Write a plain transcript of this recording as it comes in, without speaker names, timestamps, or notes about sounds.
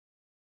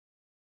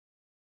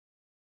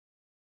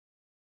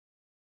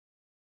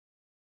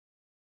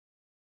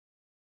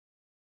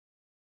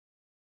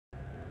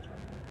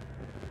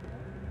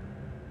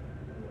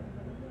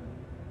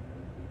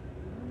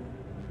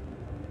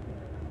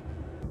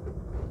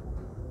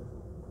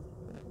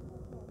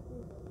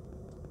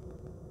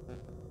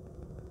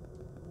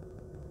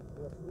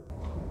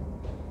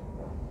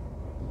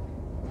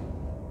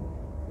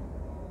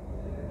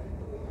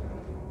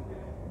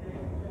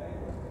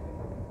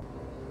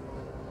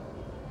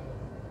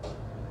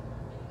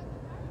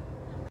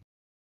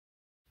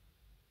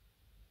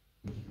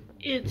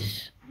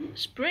it's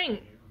spring,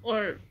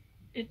 or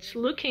it's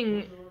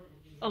looking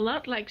a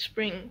lot like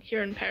spring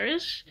here in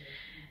Paris.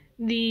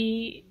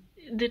 The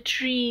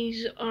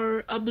trees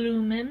are a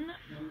blooming.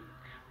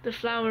 The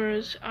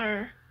flowers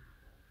are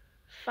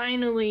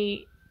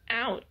finally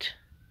out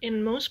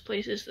in most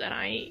places that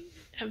I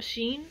have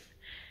seen,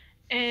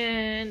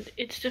 and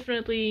it's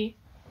definitely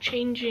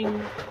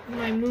changing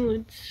my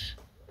moods.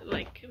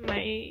 Like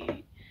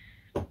I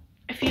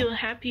feel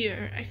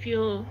happier, I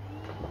feel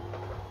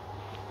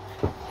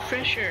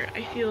fresher,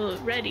 I feel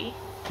ready.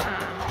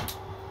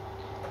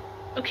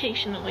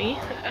 Occasionally,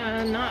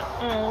 not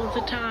all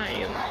the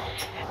time,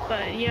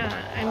 but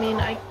yeah, I mean,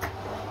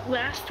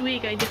 last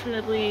week I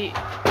definitely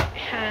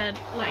had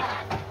like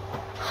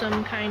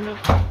some kind of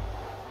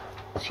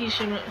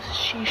seasonal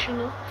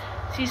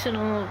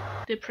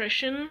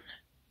depression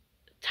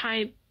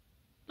type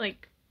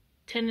like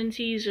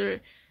tendencies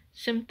or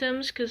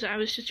symptoms, because I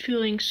was just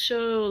feeling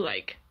so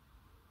like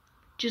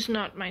just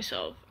not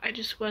myself. I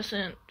just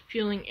wasn't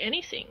feeling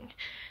anything,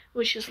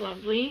 which is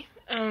lovely.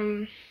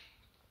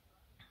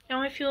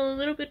 Now I feel a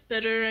little bit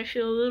better. I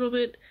feel a little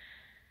bit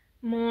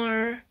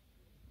more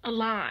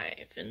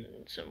alive in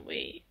some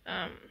way.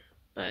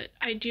 But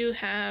I do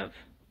have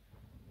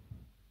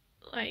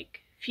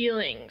like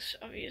feelings,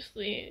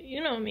 obviously.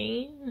 You know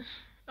me,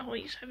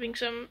 always having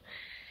some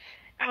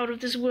out of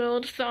this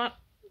world thought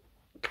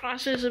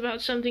process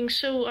about something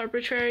so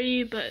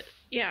arbitrary. But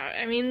yeah,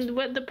 I mean,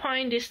 what the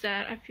point is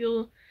that I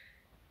feel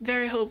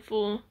very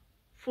hopeful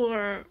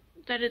for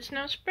that it's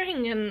now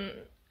spring, and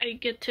I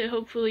get to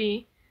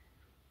hopefully.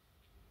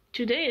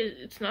 Today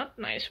it's not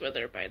nice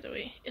weather, by the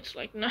way. It's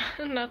like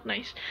not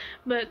nice,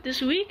 but this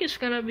week it's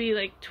gonna be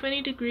like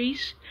 20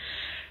 degrees.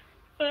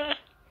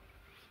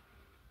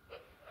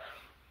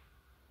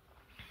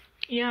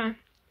 Yeah,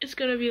 it's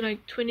gonna be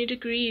like 20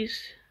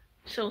 degrees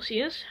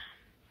Celsius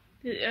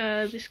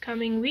this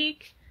coming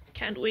week.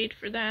 Can't wait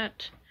for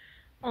that.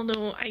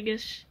 Although I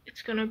guess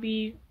it's gonna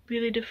be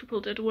really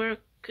difficult at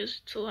work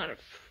because it's a lot of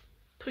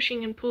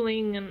pushing and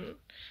pulling, and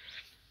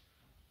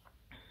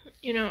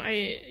you know,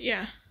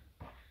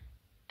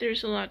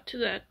 there's a lot to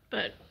that,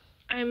 but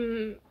I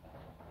don't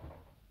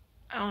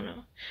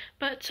know.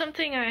 But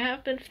something I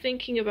have been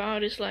thinking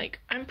about is like,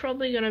 I'm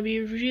probably gonna be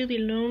really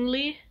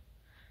lonely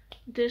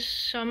this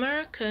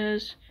summer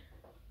because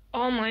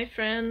all my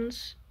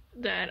friends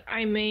that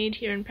I made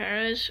here in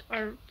Paris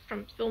are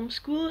from film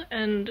school,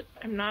 and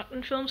I'm not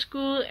in film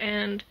school,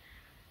 and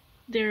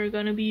they're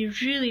gonna be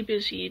really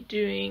busy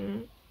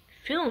doing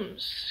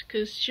films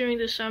because during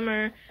the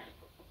summer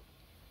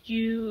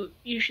you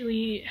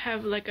usually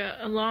have like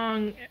a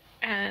long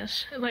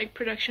ass like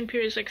production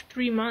periods, like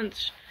 3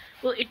 months.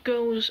 Well, it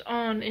goes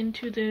on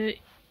into the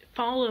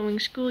following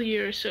school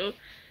year, so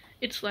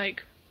it's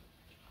like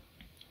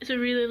it's a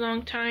really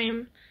long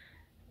time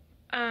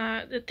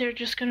that they're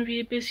just gonna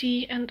be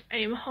busy, and I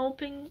am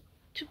hoping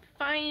to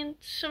find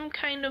some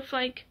kind of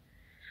like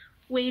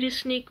way to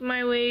sneak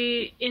my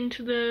way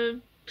into the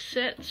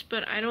sets,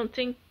 but I don't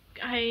think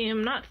I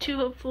am not too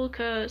hopeful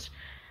because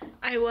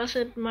I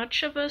wasn't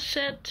much of a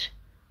set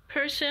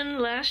person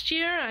last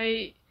year.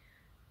 I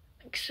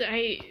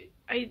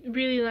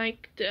really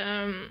liked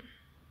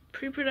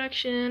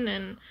pre-production,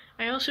 and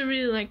I also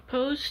really like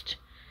post.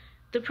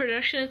 The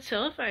production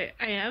itself, I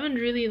haven't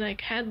really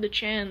like had the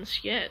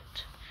chance yet,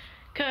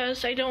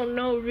 cause I don't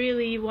know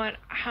really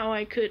how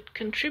I could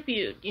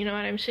contribute. You know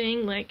what I'm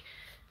saying? Like,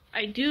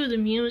 I do the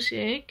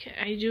music,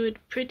 I do it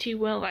pretty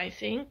well, I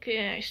think.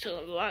 Yeah, I still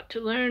have a lot to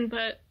learn,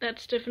 but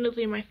that's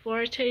definitely my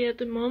forte at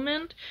the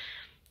moment.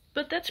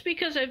 But that's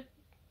because I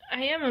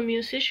am a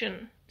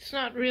musician. It's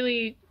not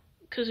really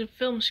because of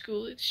film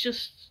school, it's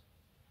just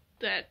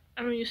that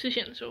I'm a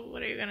musician, so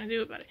what are you gonna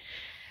do about it?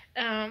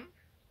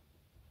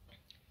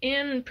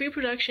 In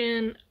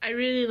pre-production, I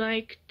really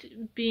liked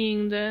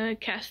being the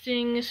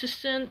casting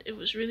assistant. It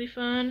was really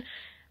fun.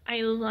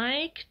 I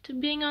liked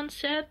being on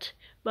set,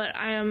 but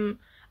I'm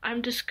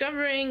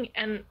discovering,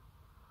 and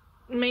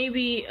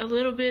maybe a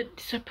little bit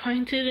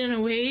disappointed in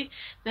a way,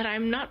 that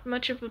I'm not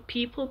much of a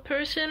people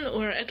person,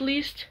 or at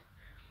least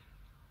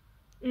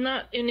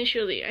not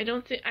initially. I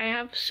don't think I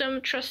have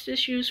some trust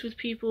issues with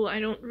people. I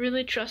don't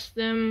really trust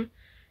them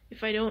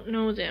if I don't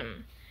know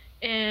them.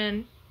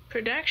 And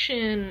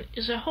production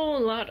is a whole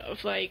lot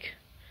of like,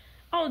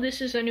 oh,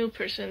 this is a new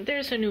person,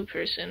 there's a new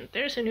person,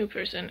 there's a new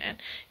person, and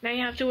now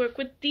you have to work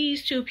with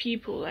these two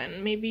people,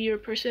 and maybe your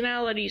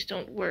personalities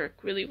don't work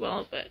really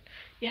well, but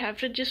you have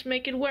to just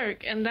make it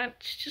work, and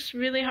that's just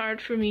really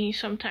hard for me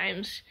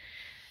sometimes.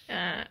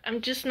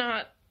 I'm just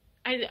not,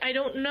 I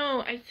don't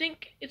know, I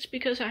think it's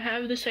because I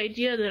have this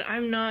idea that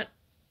I'm not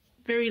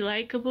very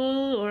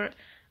likable, or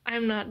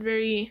I'm not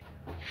very,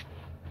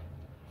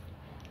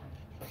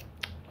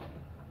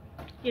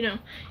 you know,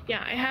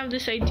 yeah, I have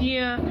this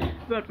idea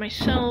about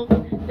myself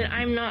that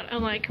I'm not a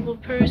likable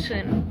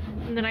person,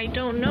 and that I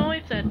don't know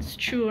if that's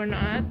true or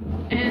not.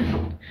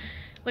 And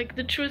like,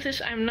 the truth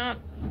is, I'm not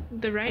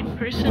the right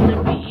person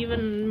to be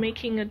even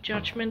making a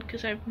judgment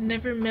because I've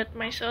never met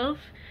myself.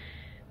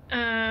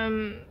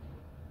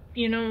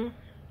 You know,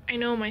 I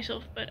know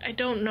myself, but I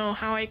don't know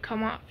how I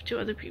come off to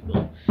other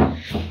people.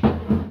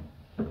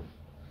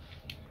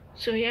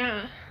 So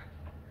yeah,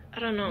 I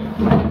don't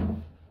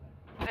know.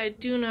 I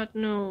do not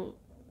know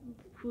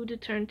who to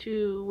turn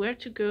to, where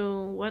to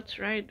go, what's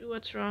right,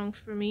 what's wrong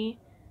for me.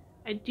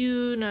 I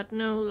do not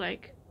know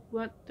like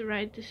what the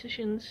right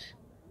decisions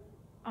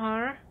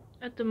are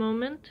at the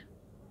moment.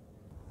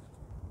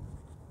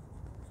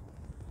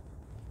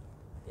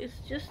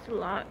 It's just a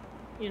lot,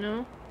 you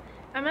know?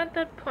 I'm at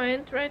that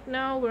point right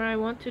now where I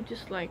want to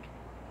just like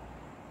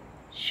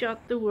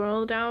shut the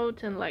world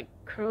out and like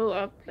curl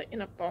up like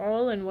in a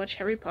ball and watch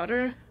Harry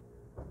Potter.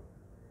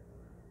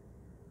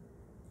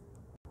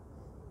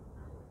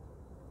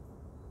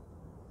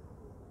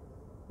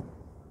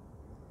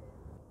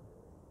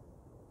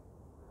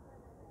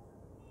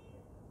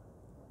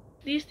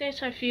 These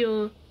days I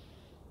feel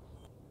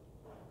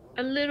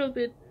a little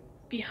bit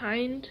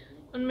behind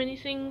on many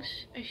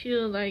things. I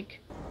feel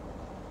like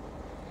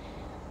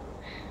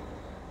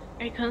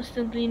I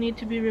constantly need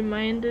to be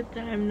reminded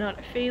that I'm not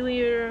a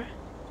failure.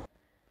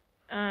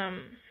 I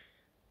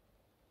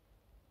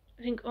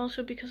think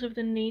also because of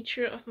the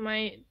nature of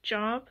my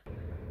job,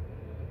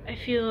 I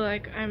feel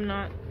like I'm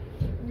not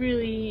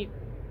really,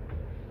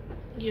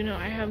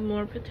 I have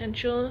more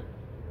potential.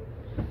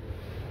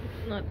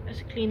 Not as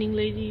a cleaning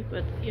lady,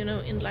 but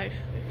in life,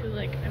 I feel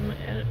like I'm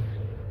at.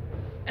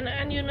 And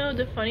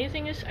the funny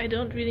thing is, I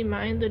don't really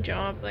mind the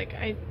job. Like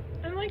I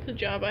like the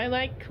job. I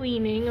like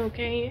cleaning.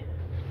 Okay.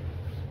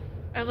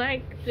 I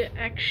like the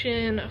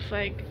action of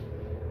like,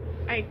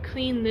 I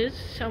clean this,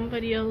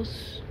 somebody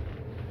else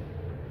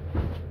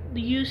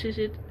uses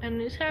it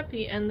and is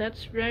happy, and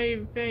that's very,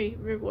 very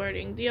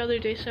rewarding. The other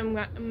day, some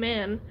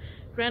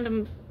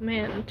random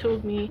man,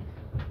 told me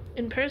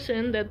in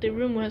person that the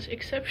room was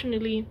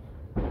exceptionally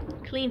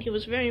clean. He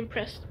was very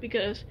impressed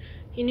because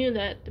he knew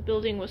that the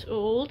building was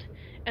old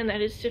and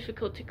that it's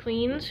difficult to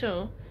clean.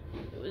 So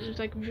it was just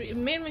like, it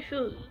made me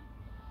feel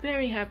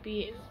very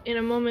happy in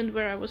a moment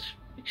where I was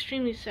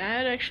extremely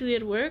sad actually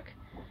at work.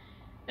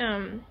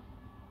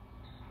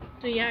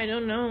 So yeah, I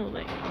don't know,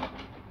 like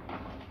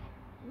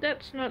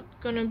that's not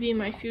gonna be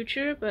my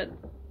future, but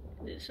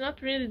it's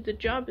not really the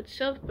job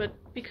itself, but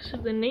because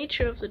of the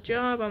nature of the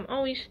job, I'm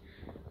always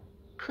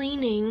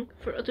cleaning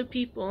for other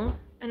people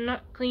and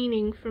not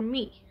cleaning for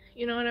me.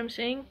 You know what I'm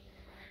saying?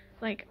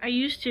 Like, I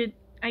used to,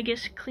 I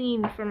guess,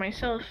 clean for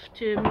myself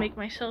to make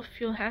myself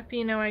feel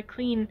happy. Now I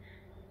clean,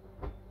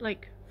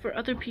 like, for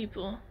other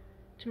people,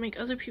 to make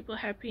other people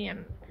happy,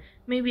 and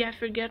maybe I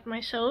forget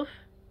myself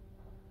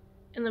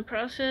in the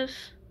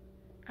process.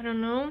 I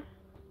don't know.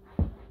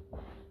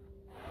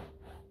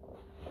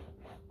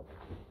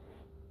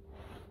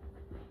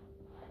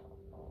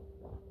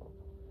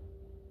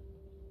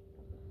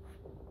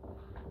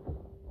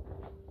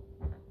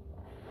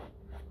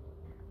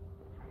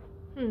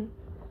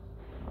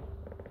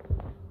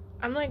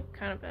 I'm like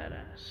kind of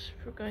badass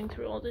for going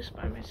through all this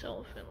by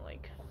myself and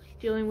like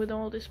dealing with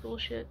all this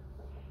bullshit.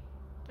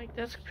 Like,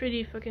 that's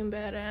pretty fucking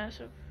badass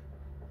of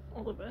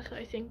all of us,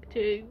 I think,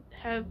 to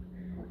have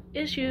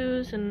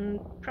issues and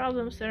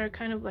problems that are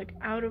kind of like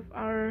out of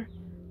our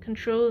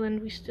control,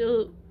 and we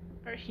still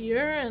are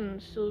here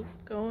and still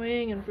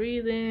going and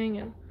breathing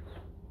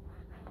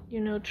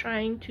and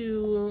trying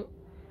to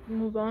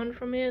move on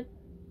from it.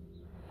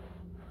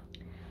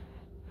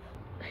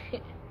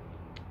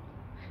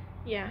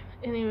 Yeah,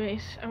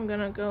 anyways, I'm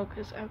gonna go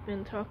because I've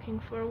been talking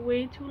for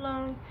way too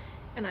long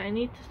and I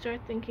need to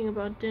start thinking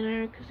about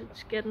dinner because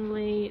it's getting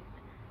late.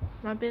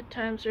 My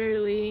bedtime's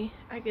early,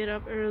 I get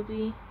up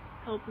early.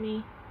 Help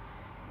me.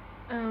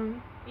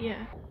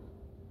 Yeah,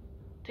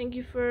 thank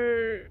you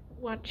for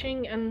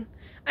watching, and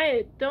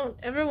I don't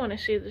ever want to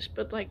say this,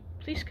 but like,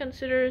 please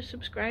consider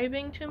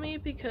subscribing to me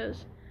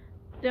because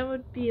that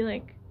would be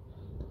like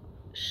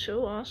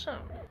so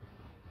awesome.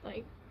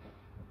 Like,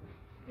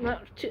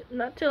 not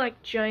to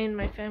like join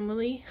my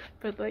family,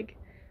 but like,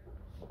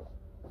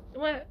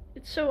 well,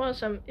 it's so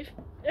awesome. If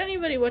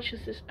anybody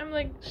watches this, I'm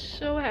like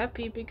so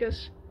happy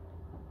because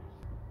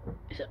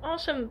it's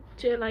awesome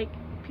to like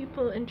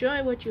people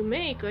enjoy what you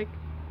make.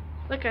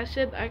 Like I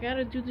said, I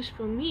gotta do this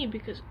for me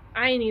because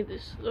I need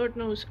this. Lord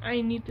knows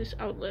I need this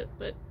outlet,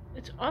 but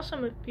it's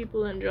awesome if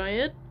people enjoy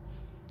it.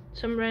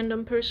 Some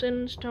random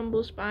person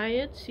stumbles by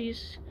it,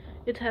 sees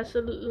it has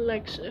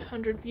like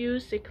 100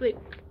 views, they click,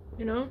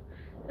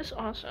 that's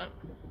awesome.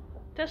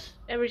 That's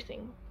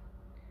everything.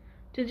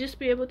 To just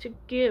be able to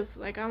give,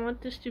 like, I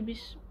want this to be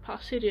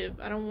positive.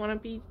 I don't want to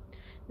be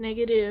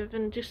negative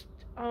and just,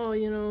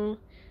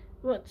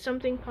 want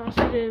something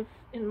positive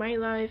in my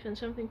life and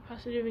something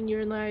positive in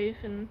your life.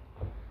 And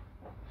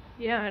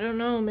yeah, I don't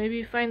know, maybe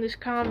you find this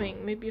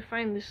calming, maybe you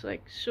find this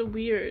like so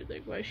weird,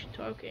 like, why is she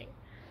talking?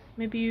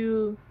 Maybe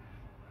you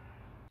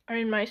are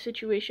in my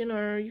situation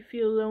or you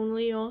feel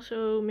lonely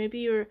also. Maybe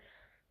you're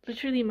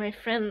literally my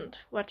friend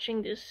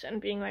watching this and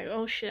being like,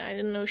 oh shit, I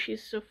didn't know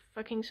she's so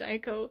fucking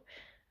psycho.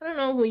 I don't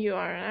know who you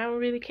are, and I don't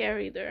really care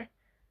either.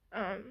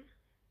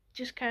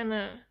 Just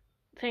kinda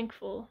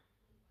thankful,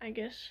 I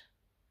guess.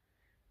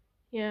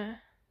 Yeah,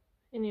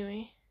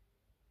 anyway.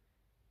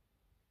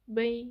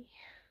 Bye.